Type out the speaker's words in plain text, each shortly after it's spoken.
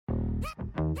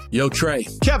Yo, Trey.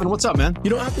 Kevin, what's up, man? You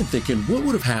know, I've been thinking, what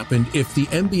would have happened if the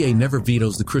NBA never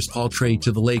vetoes the Chris Paul trade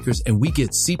to the Lakers and we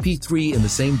get CP3 in the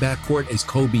same backcourt as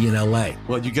Kobe in LA?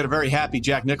 Well, you get a very happy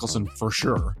Jack Nicholson for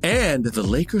sure. And the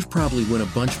Lakers probably win a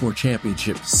bunch more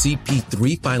championships.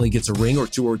 CP3 finally gets a ring or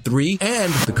two or three,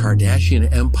 and the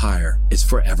Kardashian empire is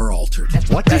forever altered.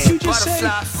 What did you just say?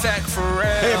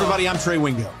 Hey, everybody, I'm Trey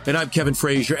Wingo. And I'm Kevin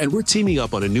Frazier, and we're teaming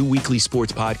up on a new weekly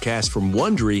sports podcast from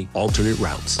Wondery, Alternate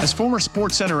Routes. As former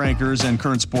Sports Center anchors and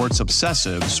current sports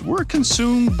obsessives, we're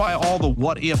consumed by all the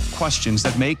what-if questions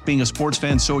that make being a sports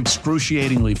fan so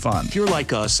excruciatingly fun. If you're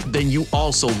like us, then you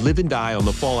also live and die on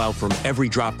the fallout from every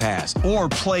drop pass. Or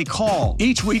play call.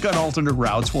 Each week on Alternate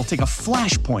Routes, we'll take a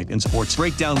flashpoint in sports,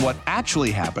 break down what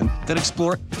actually happened, then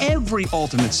explore every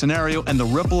alternate scenario and the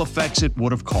ripple effects it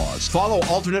would have caused. Follow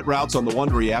Alternate Routes on the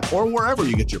Wondery app or wherever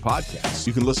you get your podcasts.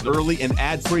 You can listen early and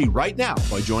ad-free right now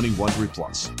by joining Wondery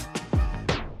Plus.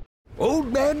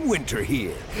 Old Man Winter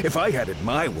here. If I had it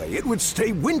my way, it would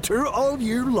stay winter all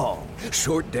year long.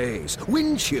 Short days,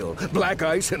 wind chill, black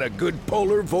ice, and a good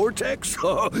polar vortex.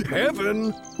 Oh,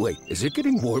 heaven! Wait, is it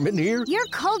getting warm in here? Your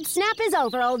cold snap is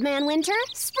over, Old Man Winter.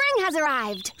 Spring has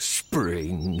arrived.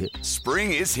 Spring.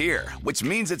 Spring is here, which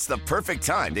means it's the perfect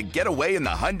time to get away in the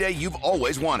Hyundai you've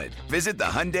always wanted. Visit the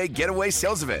Hyundai Getaway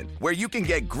Sales Event, where you can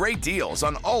get great deals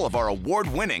on all of our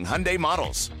award-winning Hyundai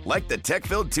models, like the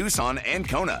tech-filled Tucson and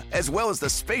Kona, as well as the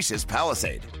spacious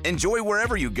Palisade. Enjoy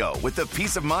wherever you go with the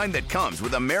peace of mind that comes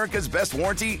with America's best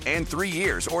warranty and 3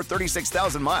 years or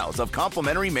 36,000 miles of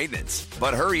complimentary maintenance.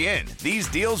 But hurry in, these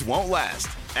deals won't last.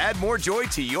 Add more joy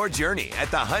to your journey at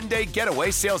the Hyundai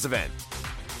Getaway Sales Event.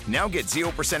 Now get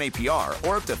 0% APR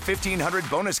or up to $1,500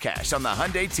 bonus cash on the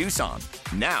Hyundai Tucson.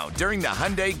 Now, during the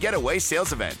Hyundai Getaway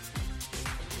Sales Event.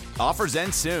 Offers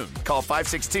end soon. Call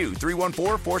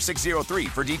 562-314-4603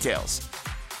 for details.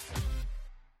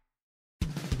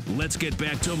 Let's get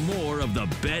back to more of the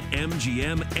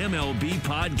BetMGM MLB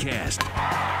podcast.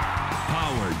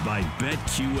 Powered by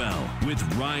BetQL with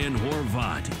Ryan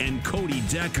Horvat and Cody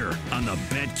Decker on the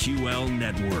BetQL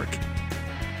network.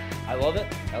 I love it.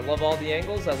 I love all the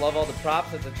angles. I love all the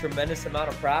props. It's a tremendous amount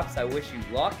of props. I wish you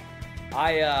luck.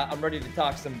 I'm ready to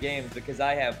talk some games because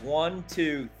I have 1,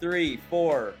 2, 3,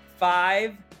 4,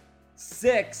 5,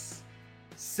 6,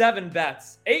 7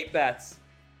 bets, 8 bets,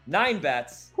 9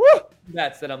 bets. Woo!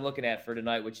 Bets that I'm looking at for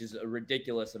tonight, which is a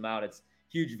ridiculous amount. It's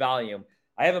huge volume.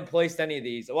 I haven't placed any of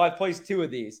these. Well, I've placed 2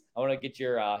 of these. I want to get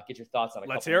your thoughts on a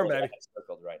Let's couple hear, more baby. that I have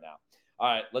circled right now.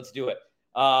 All right, let's do it.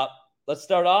 Let's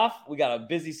start off. We got a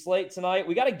busy slate tonight.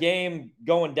 We got a game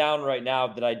going down right now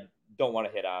that I don't want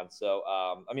to hit on. So,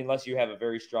 unless you have a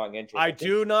very strong interest. I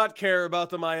do not care about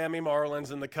the Miami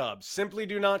Marlins and the Cubs. Simply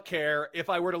do not care. If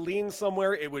I were to lean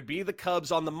somewhere, it would be the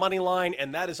Cubs on the money line,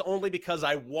 and that is only because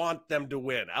I want them to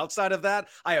win. Outside of that,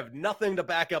 I have nothing to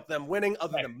back up them winning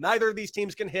other than neither of these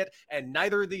teams can hit, and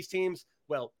neither of these teams,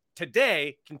 well,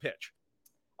 today can pitch.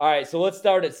 All right, so let's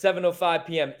start at 7:05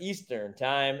 p.m. Eastern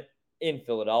time in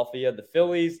Philadelphia. The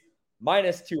Phillies,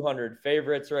 minus 200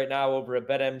 favorites right now over at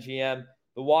BetMGM.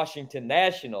 The Washington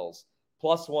Nationals,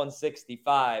 plus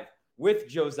 165 with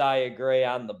Josiah Gray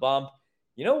on the bump.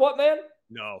 You know what, man?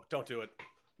 No, don't do it.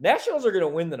 Nationals are going to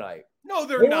win tonight. No,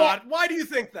 they're not. Why do you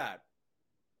think that?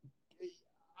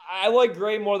 I like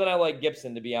Gray more than I like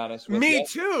Gibson, to be honest with you. Me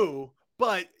too,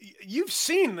 but you've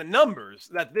seen the numbers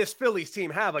that this Phillies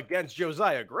team have against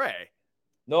Josiah Gray.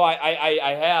 No,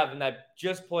 I have, and I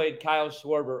just played Kyle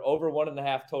Schwarber over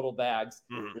 1.5 total bags,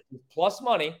 plus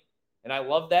money, and I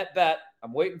love that bet.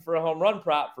 I'm waiting for a home run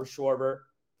prop for Schwarber,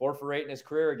 4 for 8 in his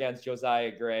career against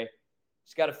Josiah Gray.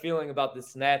 Just got a feeling about the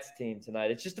Nats team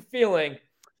tonight. It's just a feeling,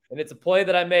 and it's a play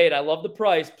that I made. I love the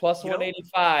price, plus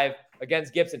 185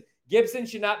 against Gibson. Gibson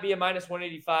should not be a minus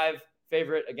 185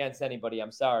 favorite against anybody.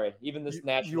 I'm sorry. Even this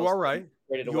Nationals. You are right.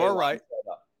 You are right.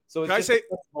 So it's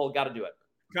got to do it.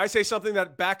 Can I say something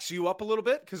that backs you up a little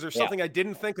bit? Because there's something I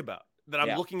didn't think about that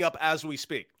I'm looking up as we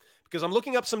speak. Because I'm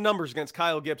looking up some numbers against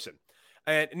Kyle Gibson.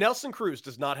 And Nelson Cruz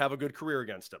does not have a good career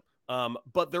against him.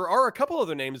 But there are a couple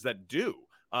other names that do.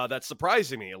 That's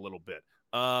surprising me a little bit.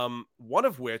 One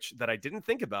of which that I didn't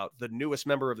think about, the newest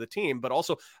member of the team, but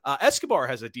also Escobar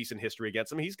has a decent history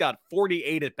against him. He's got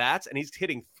 48 at-bats, and he's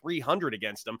hitting 300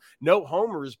 against him. No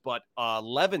homers, but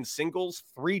 11 singles,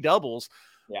 3 doubles.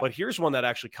 Yeah. But here's one that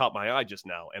actually caught my eye just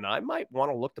now, and I might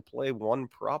want to look to play one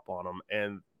prop on him,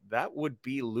 and that would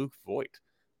be Luke Voit.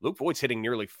 Luke Voigt's hitting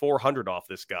nearly 400 off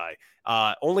this guy.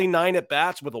 Only 9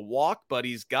 at-bats with a walk, but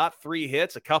he's got 3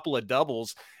 hits, a couple of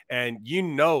doubles, and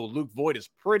Luke Voit is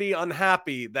pretty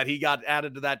unhappy that he got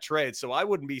added to that trade, so I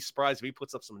wouldn't be surprised if he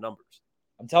puts up some numbers.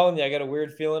 I'm telling you, I got a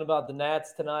weird feeling about the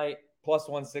Nats tonight. plus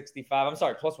 165. I'm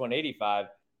sorry, plus 185.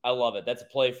 I love it. That's a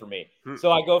play for me.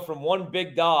 So I go from one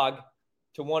big dog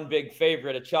to one big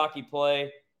favorite, a chalky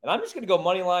play. And I'm just going to go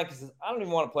money line because I don't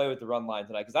even want to play with the run line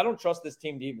tonight because I don't trust this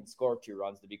team to even score 2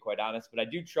 runs, to be quite honest. But I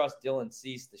do trust Dylan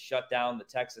Cease to shut down the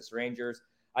Texas Rangers.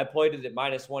 I played it at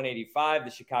minus 185,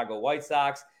 the Chicago White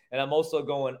Sox. And I'm also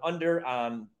going under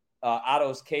on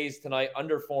Otto's K's tonight,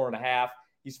 under 4.5.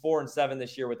 He's 4-7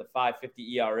 this year with a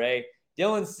 5.50 ERA.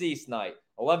 Dylan Cease night,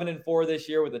 11-4 this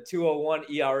year with a 2.01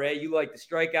 ERA. You like the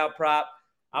strikeout prop.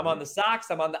 I'm on the Sox.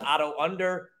 I'm on the Otto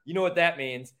under. You know what that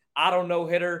means. Otto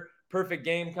no-hitter. Perfect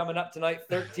game coming up tonight.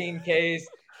 13 Ks.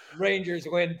 Rangers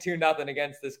win 2-0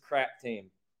 against this crap team.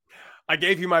 I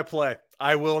gave you my play.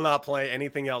 I will not play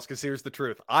anything else because here's the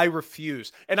truth. I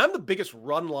refuse. And I'm the biggest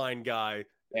run line guy.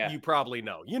 Yeah. You probably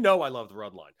know. You know I love the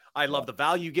run line. I love the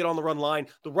value you get on the run line.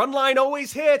 The run line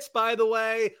always hits, by the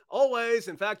way. Always.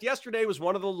 In fact, yesterday was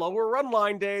one of the lower run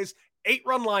line days. 8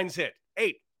 run lines hit.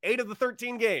 8 of the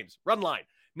 13 games. Run line.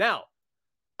 Now,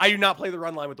 I do not play the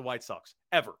run line with the White Sox.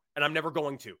 Ever. And I'm never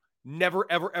going to. Never,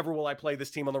 ever, ever will I play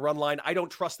this team on the run line. I don't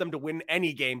trust them to win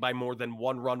any game by more than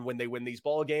 1 run when they win these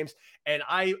ball games. And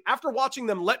after watching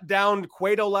them let down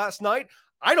Cueto last night,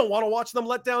 I don't want to watch them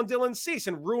let down Dylan Cease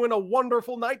and ruin a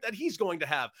wonderful night that he's going to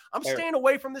have. I'm staying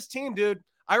away from this team, dude.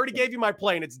 I already gave you my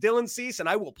play, and it's Dylan Cease, and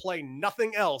I will play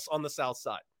nothing else on the South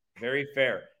side. Very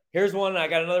fair. Here's one. I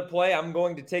got another play. I'm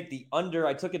going to take the under.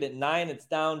 I took it at 9. It's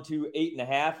down to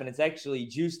 8.5, and it's actually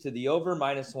juiced to the over,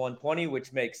 minus 120,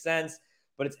 which makes sense.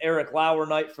 But it's Eric Lauer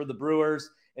night for the Brewers,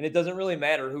 and it doesn't really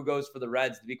matter who goes for the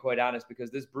Reds, to be quite honest, because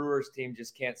this Brewers team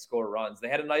just can't score runs. They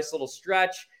had a nice little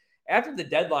stretch. After the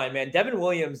deadline, man, Devin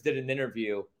Williams did an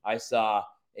interview I saw,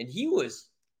 and he was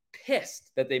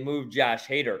pissed that they moved Josh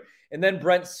Hader. And then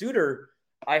Brent Suter,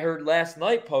 I heard last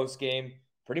night post-game,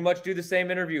 pretty much do the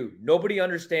same interview. Nobody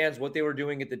understands what they were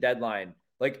doing at the deadline.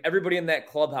 Like, everybody in that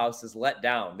clubhouse is let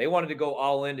down. They wanted to go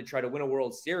all in to try to win a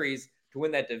World Series, to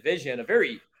win that division, a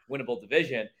very winnable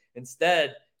division.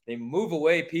 Instead, they move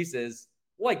away pieces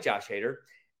like Josh Hader.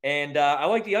 And I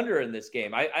like the under in this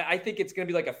game. I think it's going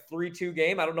to be like a 3-2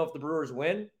 game. I don't know if the Brewers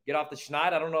win, get off the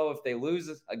schneid. I don't know if they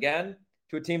lose again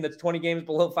to a team that's 20 games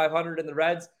below 500 in the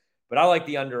Reds. But I like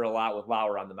the under a lot with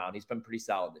Lauer on the mound. He's been pretty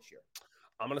solid this year.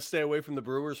 I'm going to stay away from the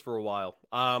Brewers for a while.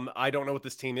 I don't know what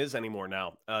this team is anymore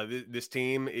now. This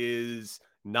team is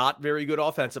not very good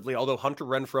offensively, although Hunter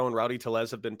Renfroe and Rowdy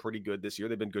Tellez have been pretty good this year.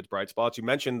 They've been good bright spots. You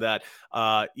mentioned that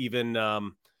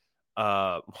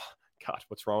God,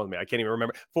 what's wrong with me? I can't even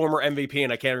remember. Former MVP,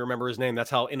 and I can't remember his name. That's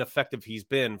how ineffective he's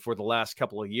been for the last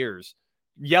couple of years.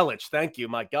 Yelich, thank you.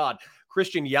 My God.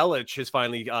 Christian Yelich has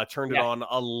finally turned it on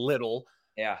a little.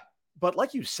 Yeah. But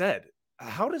like you said,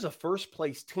 how does a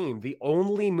first-place team, the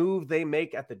only move they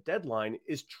make at the deadline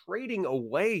is trading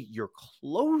away your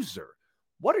closer?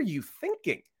 What are you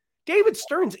thinking? David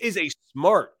Stearns is a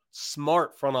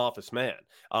smart front office man.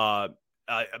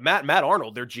 Matt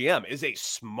Arnold, their GM, is a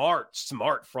smart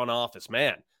front office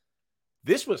man.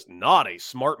 This was not a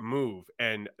smart move,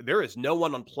 and there is no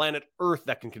one on planet Earth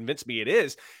that can convince me it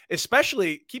is.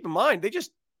 Especially, keep in mind,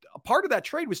 a part of that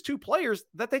trade was 2 players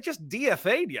that they just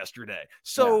DFA'd yesterday.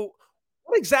 So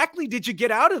what exactly did you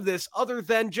get out of this other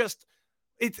than just,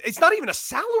 it's not even a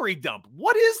salary dump.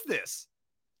 What is this?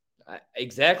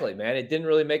 Exactly, man. It didn't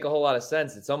really make a whole lot of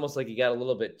sense. It's almost like he got a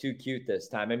little bit too cute this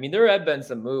time. I mean, there have been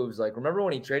some moves. Like, remember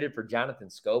when he traded for Jonathan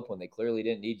Scope when they clearly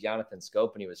didn't need Jonathan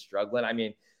Scope and he was struggling? I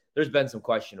mean, there's been some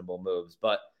questionable moves,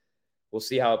 but we'll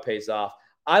see how it pays off.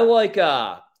 I like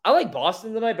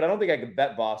Boston tonight, but I don't think I could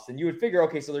bet Boston. You would figure,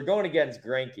 okay, so they're going against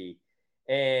Greinke,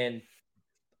 and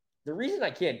the reason I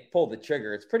can't pull the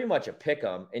trigger, it's pretty much a pick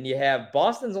 'em, and you have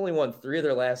Boston's only won 3 of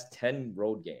their last 10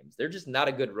 road games. They're just not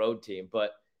a good road team,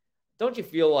 but don't you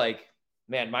feel like,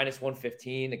 man, minus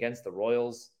 115 against the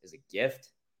Royals is a gift?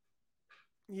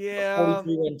 Yeah.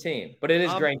 43-win team, but it is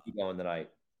Greinke going tonight.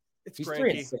 He's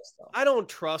 3-6 though. I don't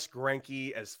trust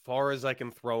Greinke as far as I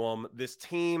can throw him. This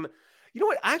team, you know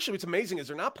what? Actually, what's amazing is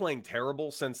they're not playing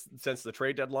terrible since the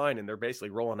trade deadline, and they're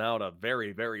basically rolling out a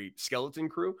very, very skeleton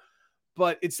crew.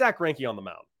 But it's Zach Greinke on the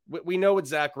mound. We know what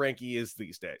Zach Greinke is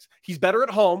these days. He's better at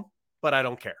home, but I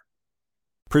don't care.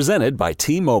 Presented by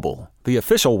T-Mobile, the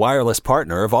official wireless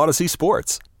partner of Odyssey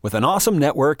Sports. With an awesome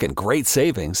network and great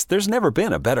savings, there's never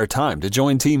been a better time to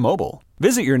join T-Mobile.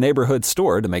 Visit your neighborhood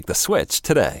store to make the switch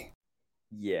today.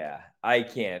 Yeah, I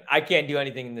can't do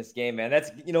anything in this game, man.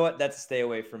 That's a stay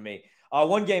away from me.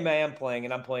 One game I am playing,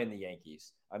 and I'm playing the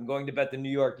Yankees. I'm going to bet the New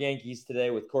York Yankees today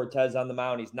with Cortez on the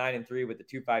mound. He's 9-3 with a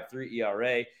 2.53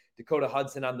 ERA. Dakota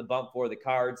Hudson on the bump for the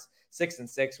Cards,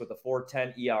 6-6 with a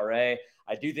 4.10 ERA.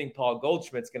 I do think Paul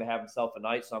Goldschmidt's going to have himself a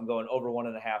night, so I'm going over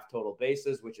 1.5 total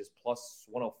bases, which is plus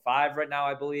 105 right now,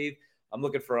 I believe. I'm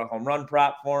looking for a home run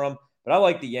prop for him, but I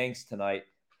like the Yanks tonight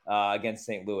against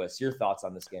St. Louis. Your thoughts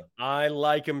on this game? I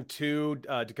like him too.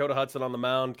 Dakota Hudson on the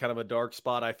mound, kind of a dark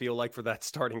spot, I feel like, for that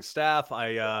starting staff.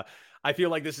 I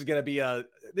feel like this is going to be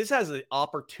this has an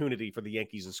opportunity for the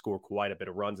Yankees to score quite a bit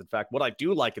of runs. In fact, what I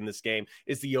do like in this game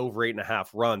is the over 8.5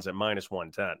 runs at minus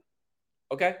 110.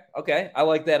 Okay. I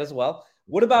like that as well.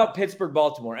 What about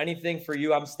Pittsburgh-Baltimore? Anything for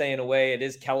you? I'm staying away. It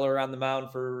is Keller on the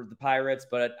mound for the Pirates,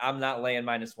 but I'm not laying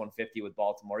minus 150 with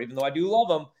Baltimore, even though I do love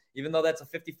them, even though that's a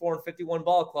 54-51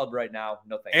 ball club right now.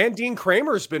 No thanks. And Dean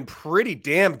Kramer's been pretty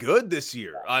damn good this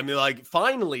year. I mean, like,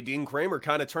 finally, Dean Kramer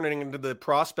kind of turning into the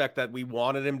prospect that we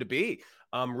wanted him to be.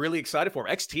 I'm really excited for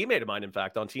him. Ex-teammate of mine, in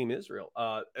fact, on Team Israel.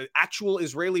 Actual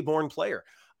Israeli-born player.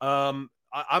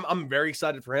 I'm very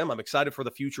excited for him. I'm excited for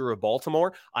the future of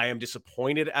Baltimore. I am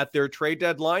disappointed at their trade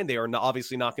deadline. They are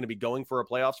obviously not going to be going for a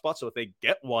playoff spot. So if they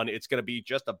get one, it's going to be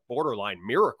just a borderline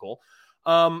miracle.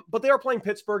 But they are playing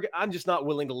Pittsburgh. I'm just not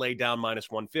willing to lay down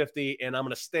minus 150, and I'm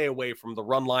going to stay away from the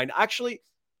run line. Actually,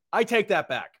 I take that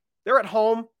back. They're at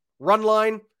home, run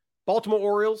line, Baltimore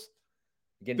Orioles.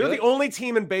 They're the only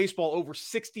team in baseball over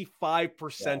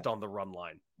 65% on the run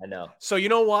line. I know. So you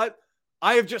know what?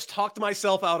 I have just talked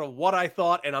myself out of what I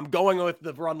thought, and I'm going with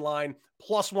the run line,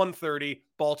 plus 130,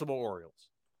 Baltimore Orioles.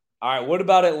 All right, what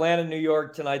about Atlanta, New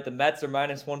York tonight? The Mets are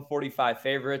minus 145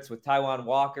 favorites with Taijuan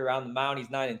Walker on the mound. He's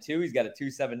 9-2. He's got a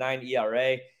 2.79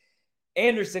 ERA.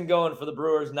 Anderson going for the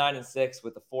Brewers 9-6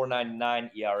 with a 4.99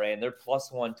 ERA, and they're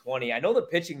plus 120. I know the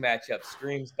pitching matchup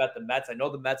screams bet the Mets. I know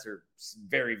the Mets are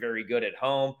very, very good at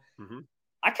home. Mm-hmm.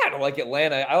 I kind of like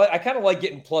Atlanta. I kind of like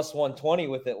getting plus 120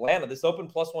 with Atlanta. This open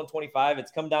plus 125. It's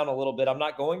come down a little bit. I'm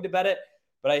not going to bet it,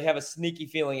 but I have a sneaky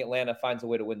feeling Atlanta finds a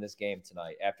way to win this game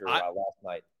tonight after last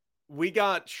night. We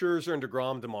got Scherzer and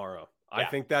DeGrom tomorrow. Yeah. I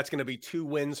think that's going to be 2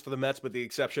 wins for the Mets, with the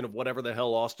exception of whatever the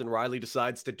hell Austin Riley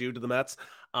decides to do to the Mets.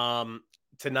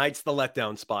 Tonight's the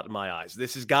letdown spot in my eyes.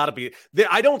 This has got to be –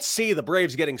 I don't see the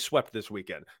Braves getting swept this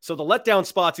weekend. So the letdown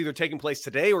spot's either taking place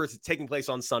today or is it taking place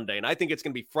on Sunday? And I think it's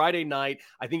going to be Friday night.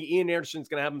 I think Ian Anderson's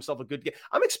going to have himself a good game.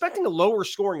 I'm expecting a lower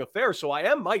scoring affair, so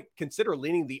I might consider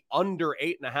leaning the under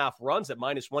 8.5 runs at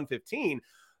minus 115.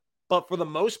 But for the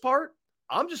most part,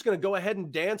 I'm just going to go ahead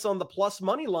and dance on the plus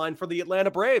money line for the Atlanta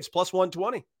Braves, plus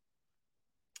 120.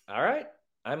 All right.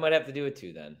 I might have to do it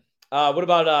too then. What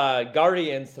about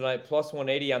Guardians tonight? Plus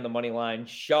 180 on the money line.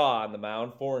 Shaw on the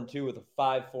mound, 4-2 with a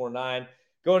 5.49.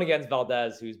 Going against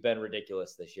Valdez, who's been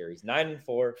ridiculous this year. He's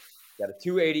 9-4, got a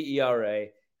 2.80 ERA.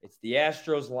 It's the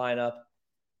Astros lineup.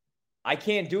 I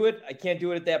can't do it. I can't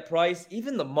do it at that price.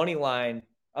 Even the money line,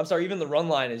 even the run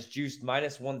line is juiced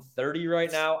minus 130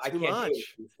 right now. I can't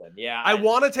do it. Yeah. I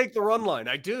want to take the run line.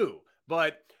 I do.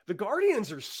 But the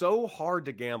Guardians are so hard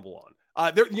to gamble on.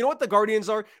 You know what the Guardians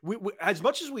are? We, as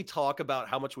much as we talk about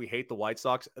how much we hate the White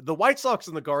Sox and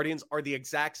the Guardians are the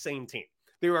exact same team.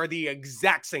 They are the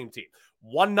exact same team.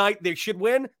 One night they should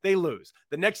win, they lose.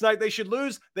 The next night they should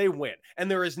lose, they win.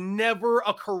 And there is never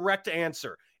a correct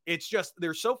answer. It's just,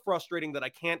 they're so frustrating that I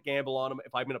can't gamble on them.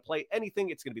 If I'm going to play anything,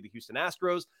 it's going to be the Houston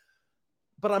Astros.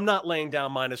 But I'm not laying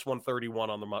down minus 131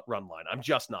 on the run line. I'm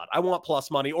just not. I want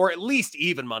plus money or at least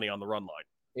even money on the run line.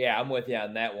 Yeah, I'm with you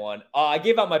on that one. I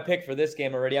gave out my pick for this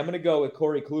game already. I'm going to go with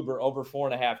Corey Kluber over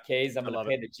 4.5 Ks. I'm going to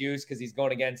pay the juice because he's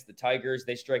going against the Tigers.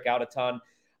 They strike out a ton.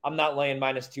 I'm not laying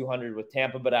minus 200 with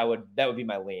Tampa, but that would be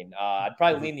my lean. I'd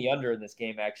probably lean the under in this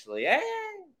game, actually. I'd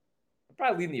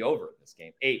probably lean the over in this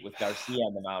game. 8 with Garcia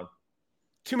on the mound.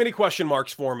 Too many question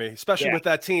marks for me, especially with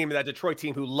that team, that Detroit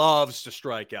team who loves to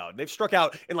strike out. They've struck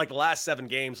out in like the last 7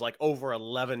 games, like over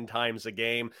 11 times a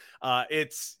game.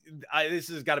 This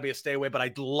has got to be a stay away, but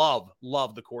I love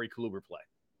the Corey Kluber play.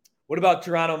 What about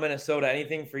Toronto, Minnesota?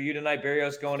 Anything for you tonight?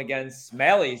 Berrios going against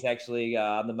Smalley's actually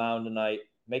on the mound tonight,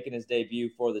 making his debut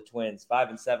for the Twins,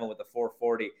 5-7 with a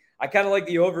 4.40. I kind of like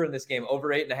the over in this game, over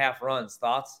 8.5 runs.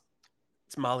 Thoughts?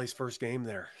 It's Molly's first game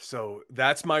there. So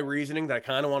that's my reasoning that I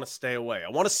kind of want to stay away.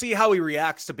 I want to see how he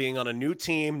reacts to being on a new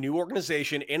team, new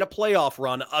organization in a playoff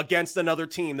run against another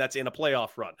team that's in a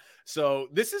playoff run. So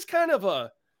this is kind of I'm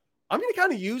going to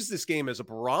kind of use this game as a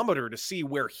barometer to see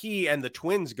where he and the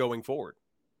Twins going forward.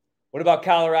 What about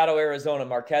Colorado, Arizona?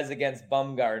 Marquez against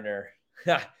Bumgarner.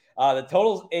 The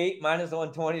total's 8, minus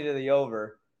 120 to the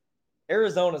over.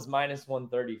 Arizona's minus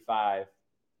 135.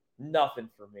 Nothing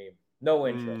for me. No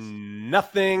interest.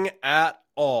 Nothing at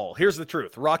all. Here's the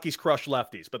truth. Rockies crush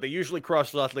lefties, but they usually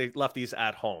crush lefties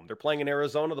at home. They're playing in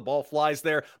Arizona. The ball flies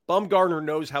there. Bumgarner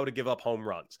knows how to give up home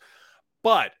runs.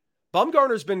 But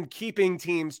Bumgarner's been keeping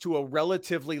teams to a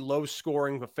relatively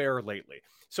low-scoring affair lately.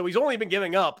 So he's only been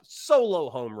giving up solo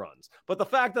home runs. But the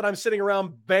fact that I'm sitting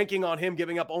around banking on him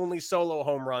giving up only solo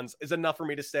home runs is enough for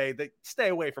me to say that stay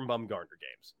away from Bumgarner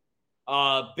games.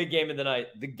 Big game of the night.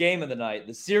 The game of the night.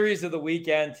 The series of the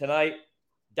weekend tonight.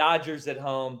 Dodgers at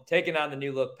home, taking on the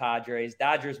new-look Padres.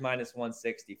 Dodgers minus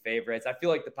 160 favorites. I feel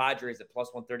like the Padres at plus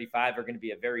 135 are going to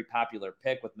be a very popular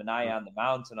pick with Minaya on the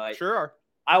mound tonight. Sure are.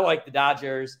 I like the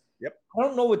Dodgers. Yep. I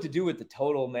don't know what to do with the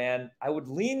total, man. I would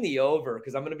lean the over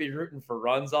because I'm going to be rooting for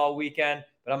runs all weekend,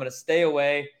 but I'm going to stay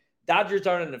away. Dodgers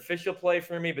aren't an official play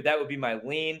for me, but that would be my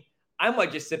lean. I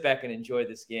might just sit back and enjoy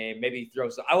this game. Maybe throw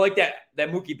some. I like that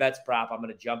Mookie Betts prop I'm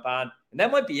going to jump on, and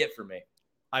that might be it for me.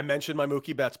 I mentioned my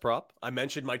Mookie Betts prop. I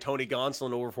mentioned my Tony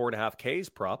Gonsolin over 4.5 Ks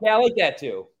prop. Yeah, I like that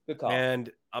too. Good call. And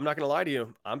I'm not going to lie to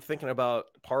you. I'm thinking about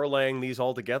parlaying these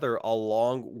all together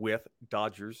along with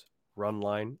Dodgers run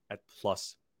line at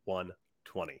plus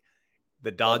 120.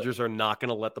 The Dodgers are not going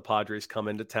to let the Padres come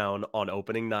into town on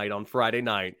opening night on Friday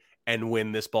night and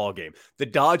win this ball game. The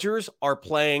Dodgers are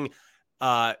playing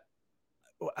how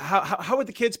would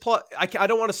the kids play? I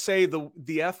don't want to say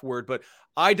the F word, but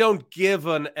I don't give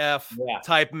an F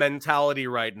type mentality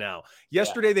right now.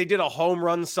 Yesterday, they did a home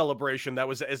run celebration that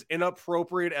was as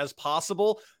inappropriate as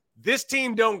possible. This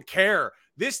team don't care.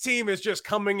 This team is just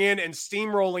coming in and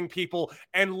steamrolling people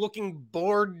and looking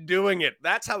bored doing it.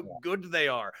 That's how good they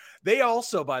are. They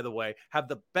also, by the way, have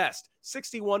the best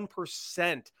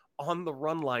 61% on the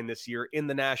run line this year in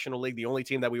the National League. The only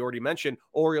team that we already mentioned,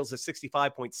 Orioles, is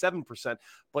 65.7%.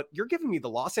 But you're giving me the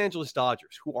Los Angeles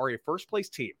Dodgers, who are a first-place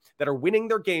team, that are winning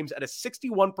their games at a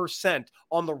 61%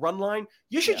 on the run line.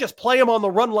 You should just play them on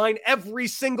the run line every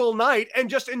single night and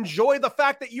just enjoy the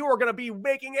fact that you are going to be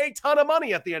making a ton of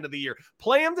money at the end of the year.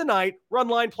 Play them tonight, run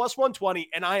line plus 120,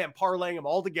 and I am parlaying them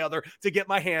all together to get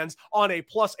my hands on a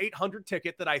plus 800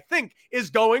 ticket that I think is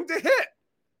going to hit.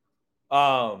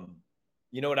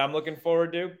 You know what I'm looking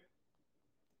forward to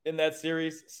in that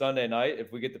series? Sunday night,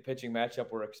 if we get the pitching matchup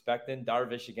we're expecting,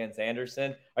 Darvish against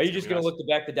Anderson. Are you just going to look to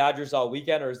back the Dodgers all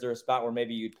weekend, or is there a spot where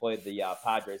maybe you'd play the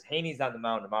Padres? Haney's on the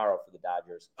mound tomorrow for the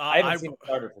Dodgers. I haven't seen the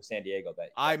starter for San Diego.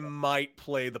 I might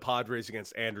play the Padres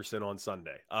against Anderson on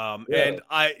Sunday. And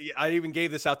I even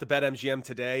gave this out to BetMGM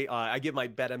today. I give my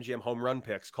BetMGM home run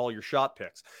picks, call your shot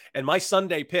picks. And my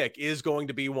Sunday pick is going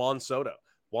to be Juan Soto.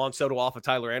 Juan Soto off of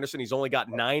Tyler Anderson. He's only got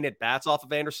 9 at-bats off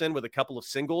of Anderson with a couple of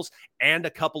singles and a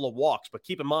couple of walks. But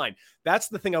keep in mind, that's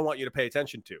the thing I want you to pay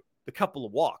attention to, the couple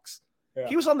of walks. Yeah.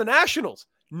 He was on the Nationals.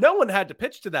 No one had to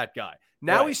pitch to that guy.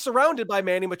 Now he's surrounded by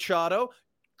Manny Machado,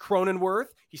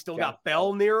 Cronenworth. He's still got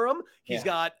Bell near him. He's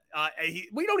got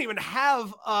we don't even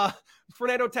have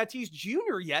Fernando Tatis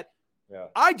Jr. yet. Yeah.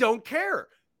 I don't care.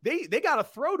 They got to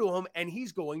throw to him, and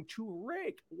he's going to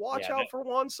rake. Watch out for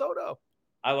Juan Soto.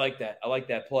 I like that. I like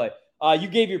that play. You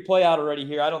gave your play out already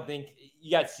here. I don't think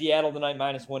you got Seattle tonight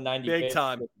minus 190. Big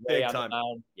time.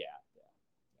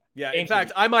 Yeah. In Thank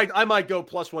fact, I might go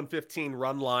plus 115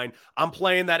 run line. I'm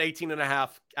playing that 18.5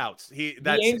 outs. The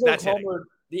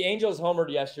Angels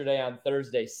homered yesterday on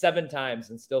Thursday 7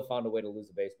 times and still found a way to lose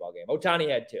a baseball game. Ohtani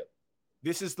had 2.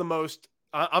 This is the most.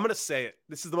 I'm going to say it.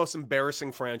 This is the most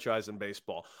embarrassing franchise in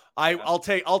baseball. I'll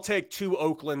take 2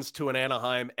 Oaklands to an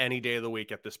Anaheim any day of the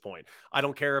week at this point. I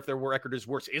don't care if their record is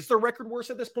worse. Is their record worse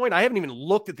at this point? I haven't even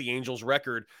looked at the Angels'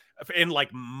 record in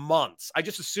like months. I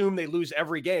just assume they lose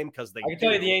every game because they. I can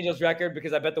tell you the Angels' record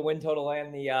because I bet the win total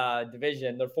and the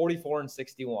division. They're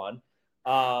 44-61.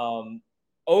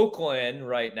 Oakland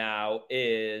right now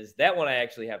is that one. I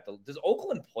actually have to. Does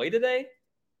Oakland play today?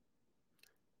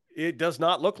 It does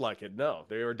not look like it. No,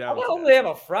 they were down. How the hell do they have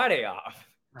a Friday off?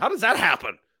 How does that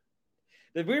happen?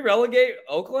 Did we relegate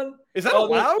Oakland? Is that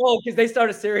allowed? Oh, because they start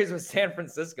a series with San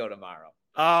Francisco tomorrow.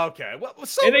 Okay. Well,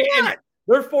 so what?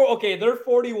 They're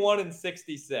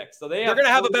 41-66. So they're going to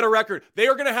have a better record. They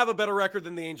are going to have a better record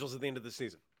than the Angels at the end of the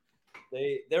season.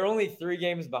 They're only 3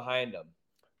 games behind them.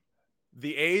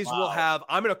 The A's will have,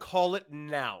 I'm going to call it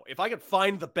now. If I could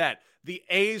find the bet, the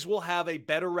A's will have a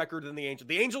better record than the Angels.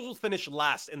 The Angels will finish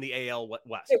last in the AL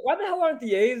West. Hey, why the hell aren't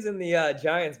the A's and the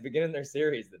Giants beginning their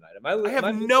series tonight? I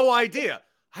have no idea.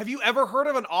 Have you ever heard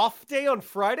of an off day on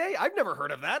Friday? I've never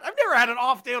heard of that. I've never had an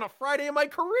off day on a Friday in my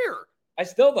career. I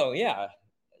still don't, yeah.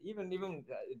 Even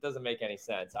it doesn't make any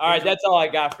sense. All right, that's all I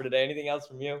got for today. Anything else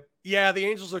from you? Yeah, the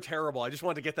Angels are terrible. I just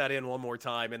wanted to get that in one more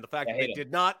time. And the fact that they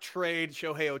did not trade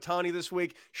Shohei Ohtani this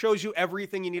week shows you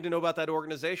everything you need to know about that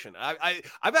organization.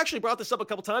 I've actually brought this up a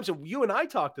couple times, and you and I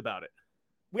talked about it.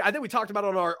 I think we talked about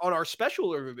it on our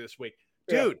special earlier this week.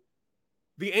 Dude,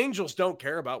 The Angels don't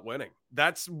care about winning.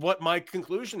 That's what my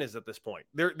conclusion is at this point.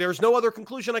 There's no other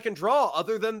conclusion I can draw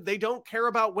other than they don't care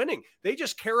about winning. They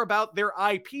just care about their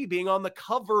IP being on the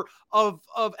cover of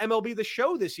MLB The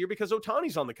Show this year because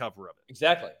Ohtani's on the cover of it.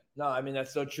 Exactly. No, I mean,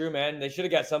 that's so true, man. They should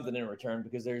have got something in return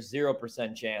because there's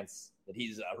 0% chance that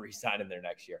he's re-signing there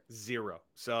next year. 0.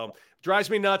 So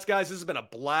drives me nuts, guys. This has been a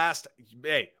blast.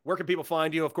 Hey, where can people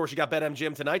find you? Of course, you got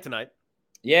BetMGM tonight.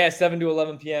 Yeah, 7 to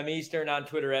 11 p.m. Eastern on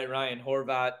Twitter at Ryan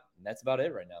Horvat. And that's about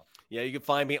it right now. Yeah, you can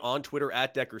find me on Twitter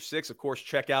at Decker6. Of course,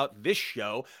 check out this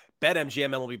show, BetMGM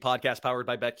MLB Podcast powered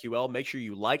by BetQL. Make sure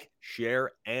you like,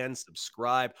 share, and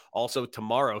subscribe. Also,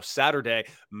 tomorrow, Saturday,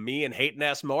 me and Hayton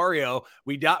Ass Mario,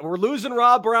 we're losing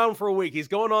Rob Brown for a week. He's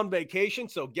going on vacation,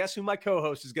 so guess who my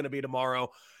co-host is going to be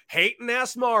tomorrow? Hayton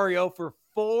Ass Mario for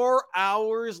 4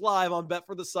 hours live on Bet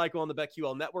for the Cycle on the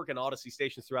BetQL network and Odyssey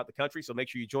stations throughout the country. So make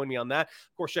sure you join me on that.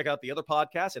 Of course, check out the other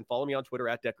podcasts and follow me on Twitter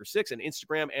at Decker6 and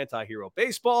Instagram Anti-Hero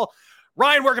Baseball.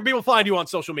 Ryan, where can people find you on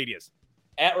social medias?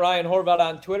 At Ryan Horvat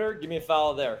on Twitter. Give me a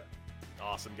follow there.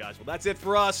 Awesome, guys. Well, that's it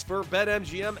for us for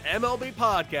BetMGM MLB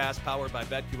Podcast powered by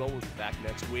BetQL. We'll be back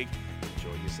next week.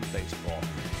 Enjoy you some baseball.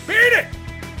 Beat it!